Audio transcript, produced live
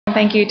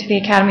Thank you to the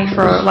Academy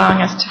for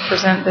allowing us to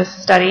present this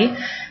study.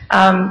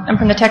 I'm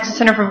from the Texas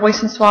Center for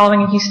Voice and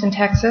Swallowing in Houston,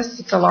 Texas.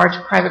 It's a large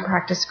private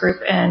practice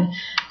group, and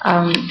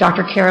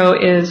Dr. Caro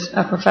is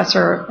a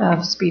professor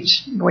of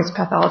speech voice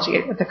pathology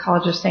at the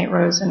College of St.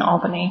 Rose in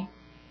Albany.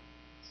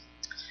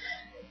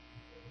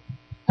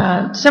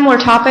 Similar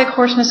topic,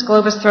 hoarseness,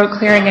 globus, throat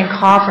clearing, and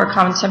cough are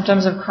common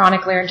symptoms of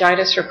chronic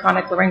laryngitis or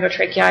chronic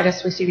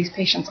laryngotracheitis. We see these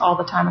patients all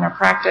the time in our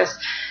practice.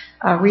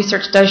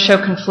 Research does show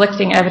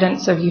conflicting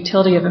evidence of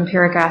utility of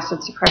empiric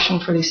acid suppression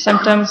for these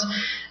symptoms.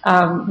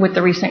 With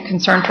the recent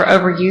concern for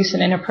overuse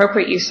and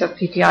inappropriate use of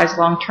PPIs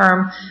long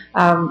term,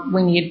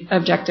 we need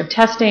objective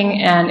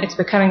testing, and it's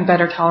becoming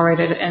better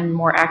tolerated and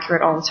more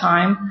accurate all the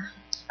time.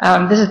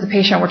 This is the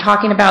patient we're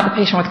talking about, the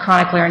patient with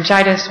chronic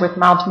laryngitis with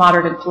mild to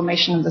moderate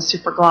inflammation of the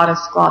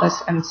supraglottis,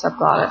 glottis, and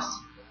subglottis.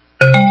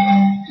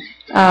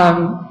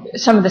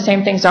 Some of the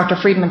same things Dr.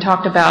 Friedman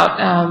talked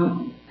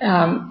about.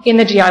 In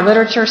the GI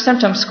literature,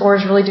 symptom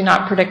scores really do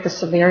not predict the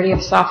severity of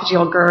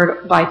esophageal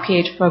GERD by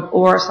pH probe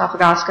or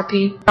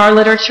esophagoscopy. Our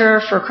literature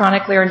for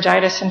chronic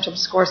laryngitis symptom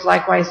scores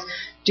likewise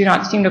do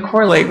not seem to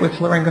correlate with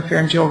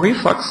laryngopharyngeal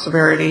reflux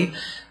severity,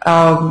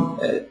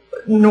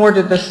 nor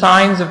did the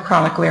signs of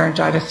chronic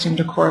laryngitis seem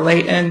to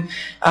correlate. And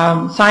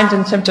signs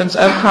and symptoms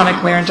of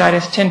chronic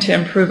laryngitis tend to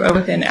improve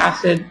within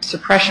acid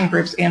suppression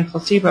groups and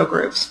placebo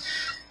groups.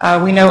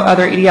 We know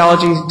other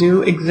etiologies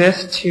do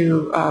exist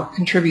to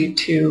contribute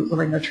to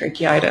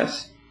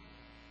laryngotracheitis.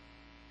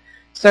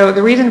 So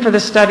the reason for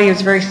this study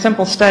is a very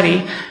simple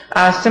study.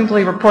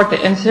 Simply report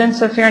the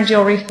incidence of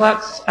pharyngeal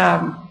reflux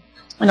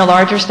in a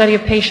larger study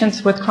of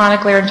patients with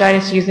chronic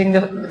laryngitis using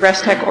the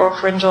Restech oral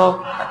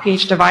pharyngeal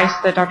pH device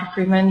that Dr.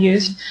 Friedman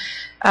used.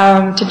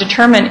 To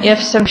determine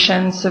if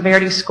symptom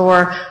severity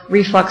score,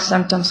 reflux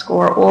symptom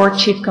score, or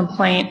chief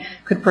complaint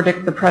could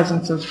predict the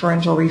presence of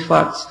pharyngeal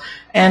reflux,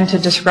 and to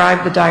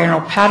describe the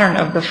diurnal pattern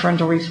of the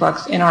pharyngeal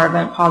reflux in our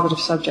event positive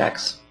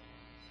subjects.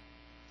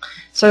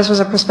 So this was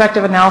a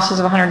prospective analysis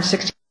of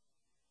 160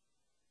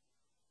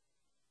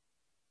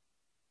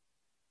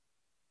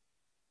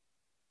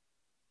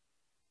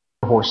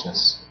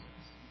 hoarseness.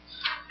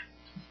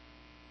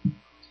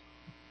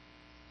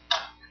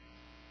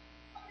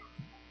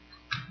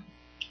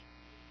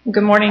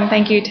 Good morning.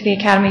 Thank you to the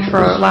Academy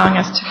for allowing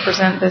us to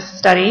present this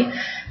study.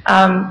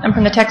 I'm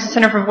from the Texas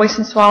Center for Voice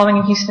and Swallowing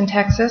in Houston,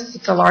 Texas.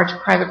 It's a large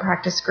private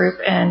practice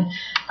group, and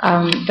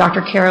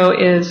Dr. Caro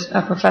is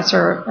a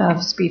professor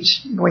of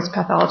speech voice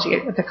pathology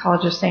at the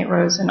College of St.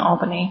 Rose in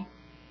Albany.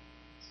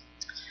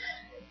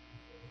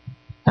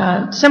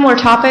 Similar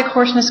topic,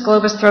 hoarseness,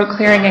 globus, throat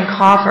clearing, and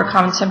cough are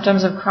common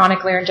symptoms of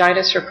chronic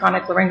laryngitis or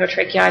chronic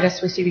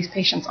laryngotracheitis. We see these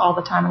patients all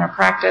the time in our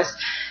practice.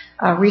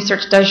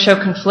 Research does show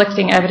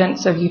conflicting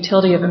evidence of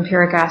utility of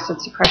empiric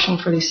acid suppression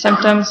for these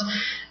symptoms.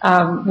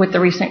 With the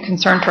recent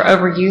concern for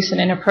overuse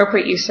and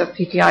inappropriate use of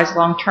PPIs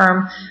long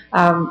term,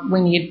 we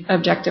need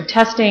objective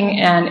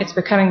testing, and it's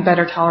becoming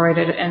better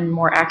tolerated and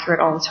more accurate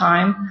all the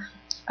time.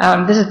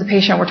 This is the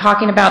patient we're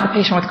talking about, the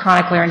patient with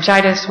chronic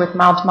laryngitis with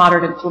mild to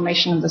moderate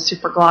inflammation of the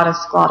supraglottis,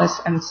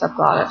 glottis, and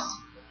subglottis.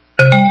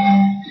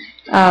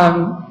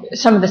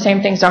 Some of the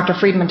same things Dr.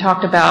 Friedman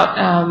talked about.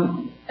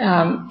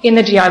 In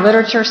the GI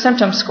literature,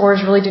 symptom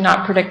scores really do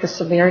not predict the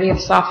severity of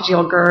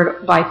esophageal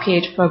GERD by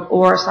pH probe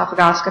or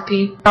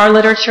esophagoscopy. Our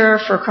literature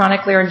for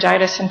chronic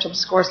laryngitis symptom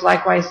scores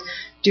likewise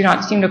do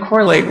not seem to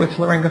correlate with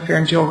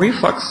laryngopharyngeal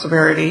reflux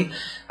severity,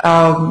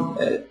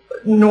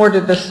 nor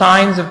did the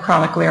signs of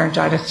chronic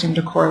laryngitis seem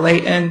to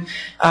correlate. And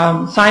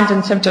signs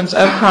and symptoms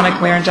of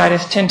chronic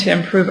laryngitis tend to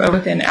improve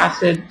within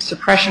acid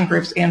suppression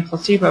groups and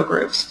placebo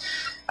groups.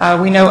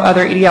 We know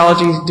other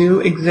etiologies do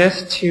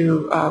exist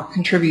to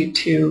contribute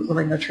to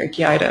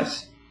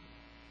laryngotracheitis.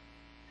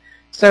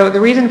 So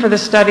the reason for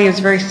this study is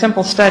a very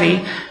simple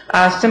study.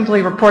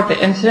 Simply report the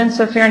incidence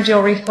of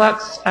pharyngeal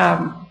reflux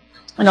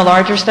in a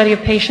larger study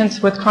of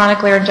patients with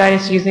chronic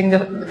laryngitis using the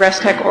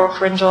Restech oral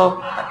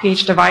pharyngeal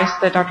pH device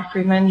that Dr.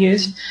 Friedman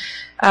used.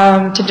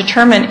 To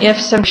determine if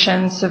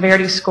symptom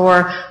severity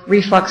score,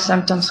 reflux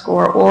symptom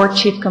score, or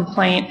chief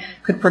complaint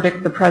could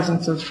predict the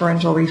presence of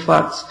pharyngeal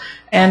reflux,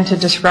 and to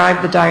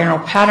describe the diurnal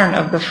pattern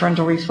of the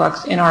pharyngeal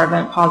reflux in our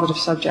event positive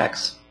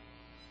subjects.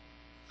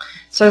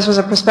 So this was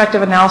a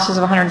prospective analysis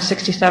of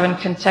 167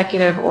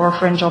 consecutive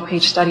oropharyngeal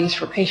pH studies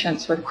for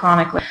patients with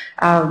chronic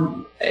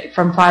from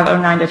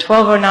 509 to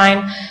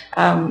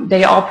 1209.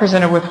 They all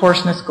presented with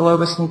hoarseness,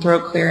 globus, and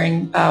throat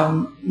clearing.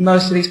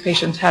 Most of these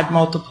patients had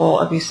multiple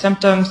of these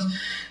symptoms.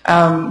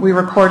 We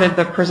recorded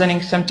the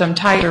presenting symptom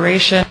type,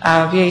 duration,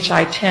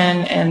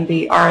 VHI-10, and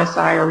the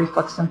RSI, or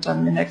reflux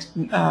symptom index.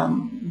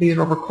 These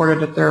were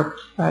recorded at their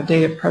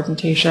date of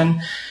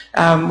presentation.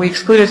 We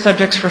excluded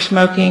subjects for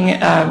smoking,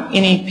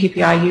 any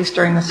PPI use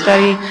during the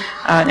study,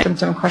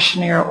 symptom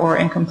questionnaire, or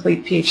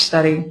incomplete pH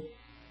study.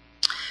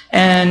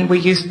 And we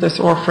used this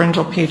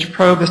oropharyngeal pH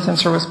probe. The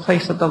sensor was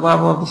placed at the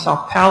level of the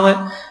soft palate.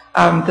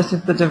 This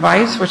is the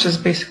device, which is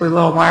basically a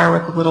little wire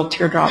with a little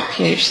teardrop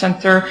pH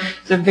sensor.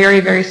 It's a very,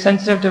 very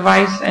sensitive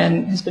device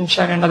and has been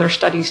shown in other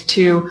studies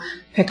to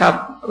pick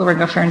up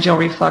laryngopharyngeal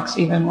reflux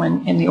even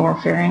when in the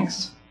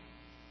oropharynx.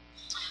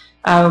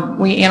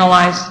 We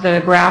analyzed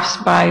the graphs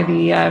by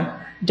the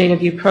data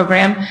view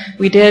program.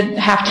 We did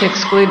have to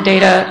exclude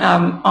data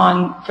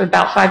for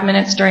about 5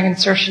 minutes during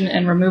insertion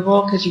and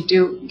removal because you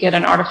do get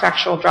an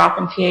artifactual drop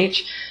in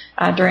pH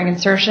during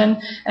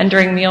insertion and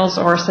during meals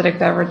or acidic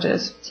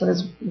beverages. So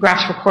those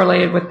graphs were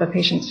correlated with the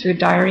patient's food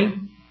diary.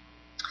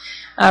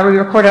 We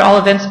recorded all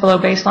events below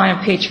baseline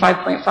of pH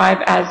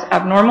 5.5 as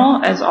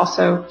abnormal, as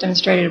also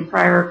demonstrated in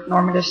prior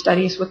normative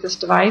studies with this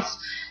device,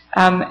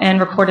 and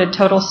recorded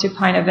total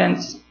supine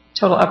events,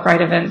 total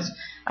upright events,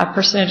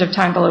 percentage of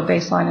time below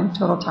baseline, and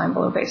total time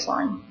below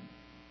baseline.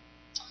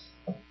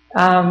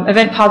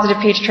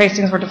 Event-positive pH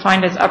tracings were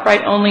defined as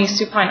upright only,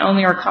 supine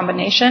only, or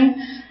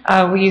combination.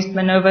 We used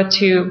MANOVA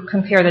to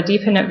compare the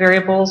dependent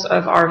variables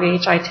of our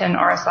VHI-10,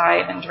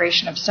 RSI, and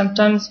duration of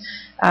symptoms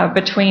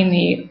between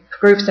the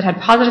groups that had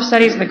positive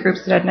studies and the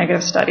groups that had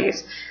negative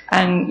studies,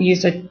 and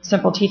used a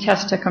simple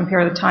t-test to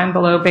compare the time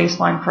below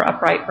baseline for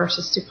upright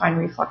versus supine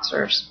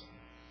refluxers.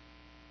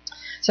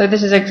 So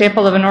this is an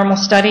example of a normal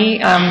study.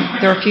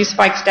 There were a few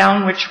spikes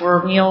down, which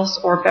were meals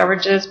or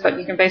beverages, but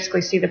you can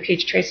basically see the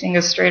pH tracing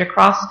is straight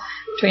across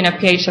between a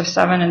pH of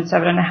 7 and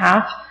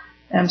 7.5.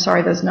 And I'm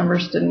sorry, those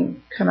numbers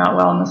didn't come out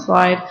well on the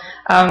slide.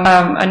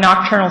 A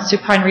nocturnal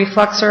supine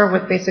refluxer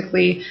with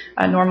basically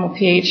a normal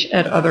pH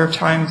at other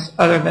times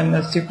other than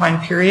the supine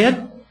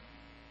period.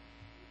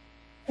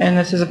 And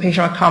this is a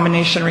patient with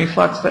combination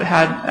reflux that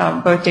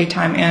had both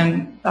daytime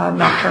and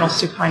nocturnal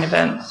supine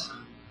events.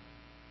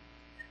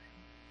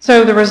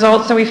 So the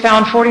results that we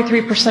found,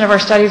 43% of our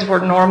studies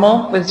were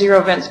normal with 0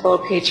 events below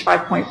pH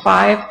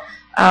 5.5.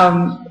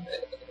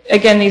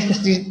 Again,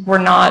 these were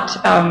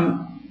not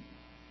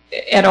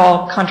at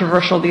all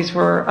controversial. These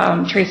were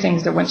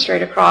tracings that went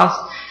straight across.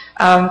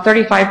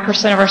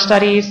 35% of our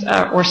studies,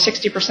 or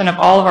 60% of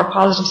all of our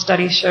positive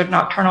studies, showed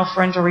nocturnal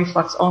pharyngeal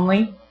reflux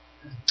only.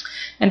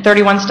 And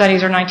 31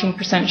 studies, or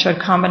 19%, showed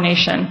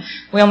combination.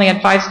 We only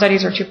had 5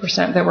 studies, or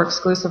 2%, that were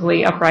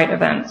exclusively upright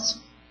events.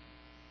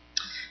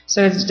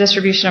 So it's a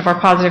distribution of our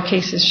positive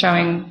cases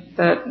showing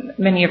that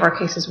many of our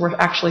cases were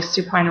actually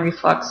supine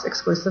reflux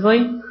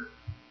exclusively.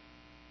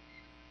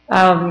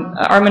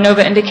 Our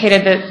MANOVA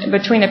indicated that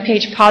between the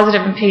pH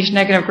positive and pH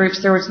negative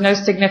groups, there was no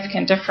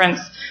significant difference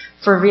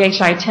for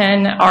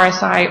VHI-10,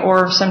 RSI,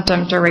 or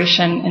symptom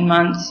duration in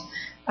months.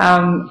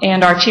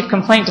 And our chief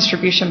complaint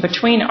distribution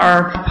between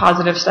our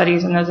positive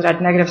studies and those that had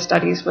negative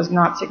studies was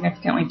not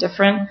significantly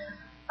different.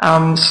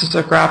 This is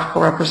a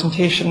graphical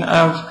representation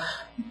of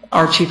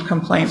our chief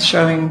complaints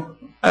showing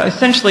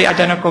essentially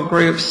identical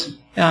groups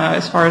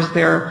as far as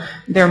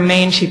their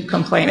main chief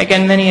complaint.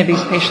 Again, many of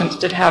these patients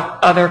did have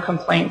other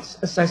complaints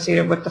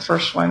associated with the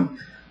first one.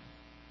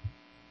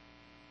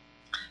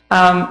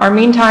 Our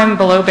mean time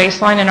below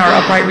baseline in our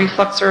upright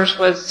refluxers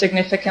was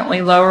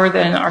significantly lower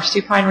than our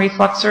supine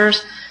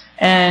refluxers.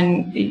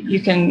 And you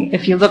can,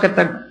 if you look at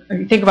if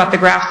you think about the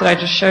graph that I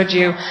just showed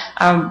you,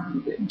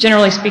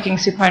 generally speaking,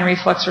 supine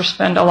refluxers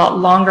spend a lot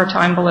longer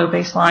time below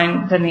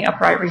baseline than the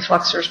upright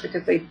refluxers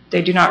because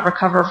they do not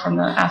recover from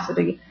the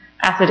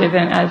acid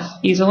event as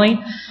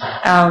easily.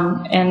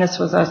 And this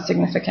was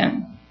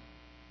significant.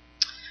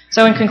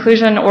 So in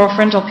conclusion, oral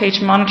pharyngeal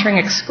pH monitoring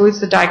excludes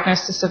the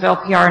diagnosis of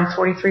LPR in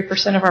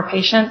 43% of our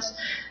patients.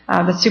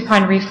 The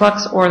supine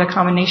reflux or the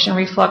combination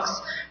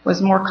reflux was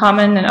more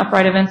common than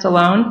upright events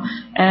alone,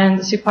 and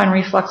the supine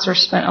refluxers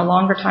spent a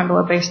longer time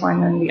below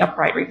baseline than the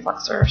upright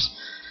refluxers.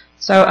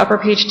 So upper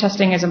pH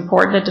testing is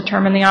important to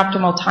determine the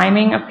optimal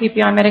timing of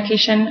PPI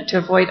medication to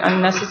avoid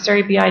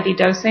unnecessary BID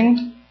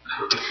dosing.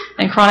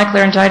 And chronic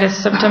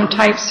laryngitis symptom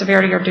type,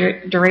 severity,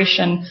 or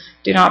duration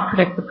do not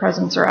predict the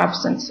presence or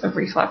absence of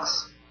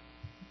reflux.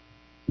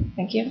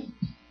 Thank you.